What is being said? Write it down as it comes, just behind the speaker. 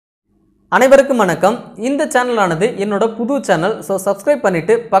அனைவருக்கும் வணக்கம். இந்த சேனலானது என்னோட புது சேனல். ஸோ சப்ஸ்கிரைப்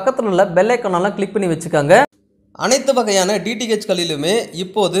பண்ணிட்டு பக்கத்தில் உள்ள பெல் ஐக்கானெல்லாம் கிளிக் பண்ணி வச்சுக்கோங்க. அனைத்து வகையான டிடிஹெச்களிலுமே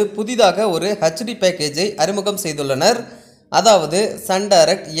இப்போது புதிதாக ஒரு ஹெச்டி பேக்கேஜை அறிமுகம் செய்துள்ளனர். அதாவது Sun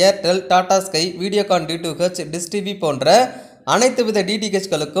direct, Airtel, Tata sky, Videocon DTH, dish TV போன்ற அனைத்து வித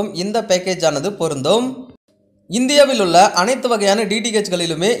டிடிஹெச்களுக்கும் இந்த பேக்கேஜ் ஆனது பொருந்தும். இந்தியாவில் உள்ள அனைத்து வகையான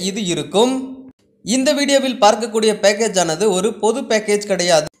டிடிஹெச்களிலுமே இது இருக்கும். இந்த வீடியோவில் பார்க்கக்கூடிய பேக்கேஜ் ஆனது ஒரு பொது பேக்கேஜ்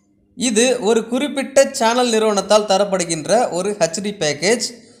கிடையாது. இது ஒரு குறிப்பிட்ட சேனல் நிறுவனத்தால் தரப்படுகின்ற ஒரு ஹெச்டி பேக்கேஜ்,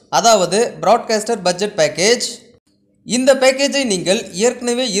 அதாவது பிராட்காஸ்டர் பட்ஜெட் பேக்கேஜ். இந்த பேக்கேஜை நீங்கள்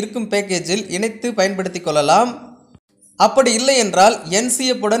ஏற்கனவே இருக்கும் பேக்கேஜில் இணைத்து பயன்படுத்திக் கொள்ளலாம். அப்படி இல்லை என்றால்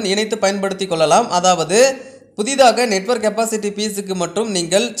NCF உடன் இணைத்து பயன்படுத்திக் கொள்ளலாம். அதாவது புதிதாக நெட்வொர்க் கெப்பாசிட்டி பீஸுக்கு மட்டும்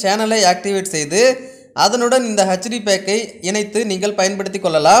நீங்கள் சேனலை ஆக்டிவேட் செய்து அதனுடன் இந்த ஹெச்டி பேக்கை இணைத்து நீங்கள் பயன்படுத்திக்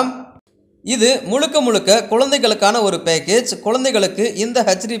கொள்ளலாம். இது முழுக்க குழந்தைகளுக்கான ஒரு பேக்கேஜ். குழந்தைகளுக்கு இந்த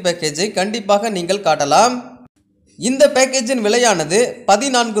ஹெச்டி பேக்கேஜை கண்டிப்பாக நீங்கள் காட்டலாம். இந்த பேக்கேஜின் விலையானது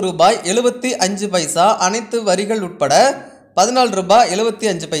 ₹14.75, அனைத்து வரிகள் உட்பட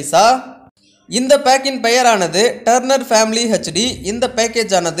 ₹14.75. இந்த பேக்கின் பெயரானது டர்னர் ஃபேமிலி ஹெச்டி. இந்த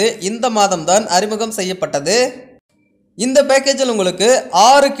பேக்கேஜ் ஆனது இந்த மாதம்தான் அறிமுகம் செய்யப்பட்டது. இந்த பேக்கேஜில் உங்களுக்கு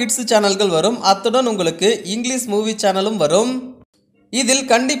 6 கிட்ஸ் சேனல்கள் வரும். அத்துடன் உங்களுக்கு இங்கிலீஷ் மூவி சேனலும் வரும். இதில்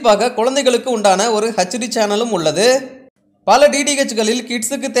கண்டிப்பாக குழந்தைகளுக்கு உண்டான ஒரு ஹெச்டி சேனலும் உள்ளது. பல டிடிஹெச்களில்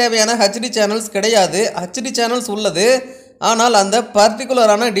கிட்ஸுக்கு தேவையான ஹெச்டி சேனல்ஸ் கிடையாது. ஹெச்டி சேனல்ஸ் உள்ளது, ஆனால் அந்த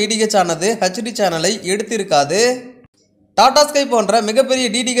பர்டிகுலரான டிடிஹெச் ஆனது ஹெச்டி சேனலை எடுத்திருக்காது. டாடா ஸ்கை போன்ற மிகப்பெரிய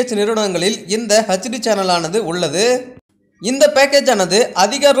டிடிஹெச் நிறுவனங்களில் இந்த ஹெச்டி சேனலானது உள்ளது. இந்த பேக்கேஜ் ஆனது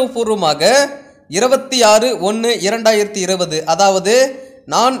அதிகாரப்பூர்வமாக 26/1/2020, அதாவது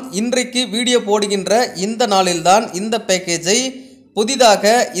நான் இன்றைக்கு வீடியோ போடுகின்ற இந்த நாளில்தான் இந்த பேக்கேஜை புதிதாக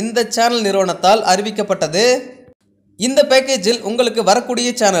இந்த சேனல் நிறுவனத்தால் அறிவிக்கப்பட்டது. இந்த பேக்கேஜில் உங்களுக்கு வரக்கூடிய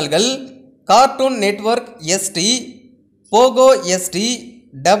சேனல்கள் கார்ட்டூன் நெட்வொர்க் ST, போகோ ST,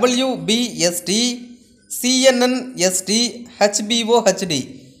 WBST, CNN ST, HBO HD.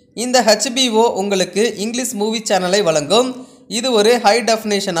 இந்த HBO உங்களுக்கு இங்கிலீஷ் மூவி சேனலை வழங்கும். இது ஒரு ஹை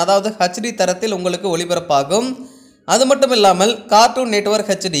டெஃபினேஷன், அதாவது ஹெச்டி தரத்தில் உங்களுக்கு ஒளிபரப்பாகும். அது மட்டும் இல்லாமல் கார்ட்டூன்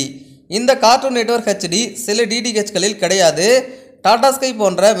நெட்வொர்க் HD, இந்த கார்ட்டூன் நெட்வொர்க் HD சில டிடிஹெச்களில் கிடையாது. டாடா ஸ்கை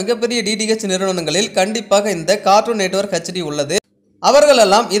போன்ற மிகப்பெரிய டிடிஹெச் நிறுவனங்களில் கண்டிப்பாக இந்த கார்ட்டூன் நெட்வொர்க் HD உள்ளது.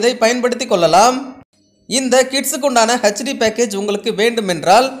 அவர்களெல்லாம் இதை பயன்படுத்தி கொள்ளலாம். இந்த கிட்ஸுக்கு உண்டான ஹெச்டி பேக்கேஜ் உங்களுக்கு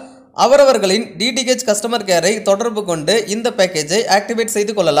வேண்டுமென்றால் அவரவர்களின் டிடிஹெச் கஸ்டமர் கேரை தொடர்பு கொண்டு இந்த பேக்கேஜை ஆக்டிவேட்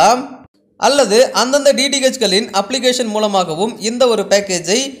செய்து கொள்ளலாம். அல்லது அந்தந்த டிடிஹெச்களின் அப்ளிகேஷன் மூலமாகவும் இந்த ஒரு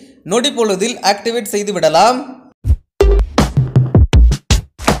பேக்கேஜை நொடி பொழுதில் ஆக்டிவேட் செய்து விடலாம்.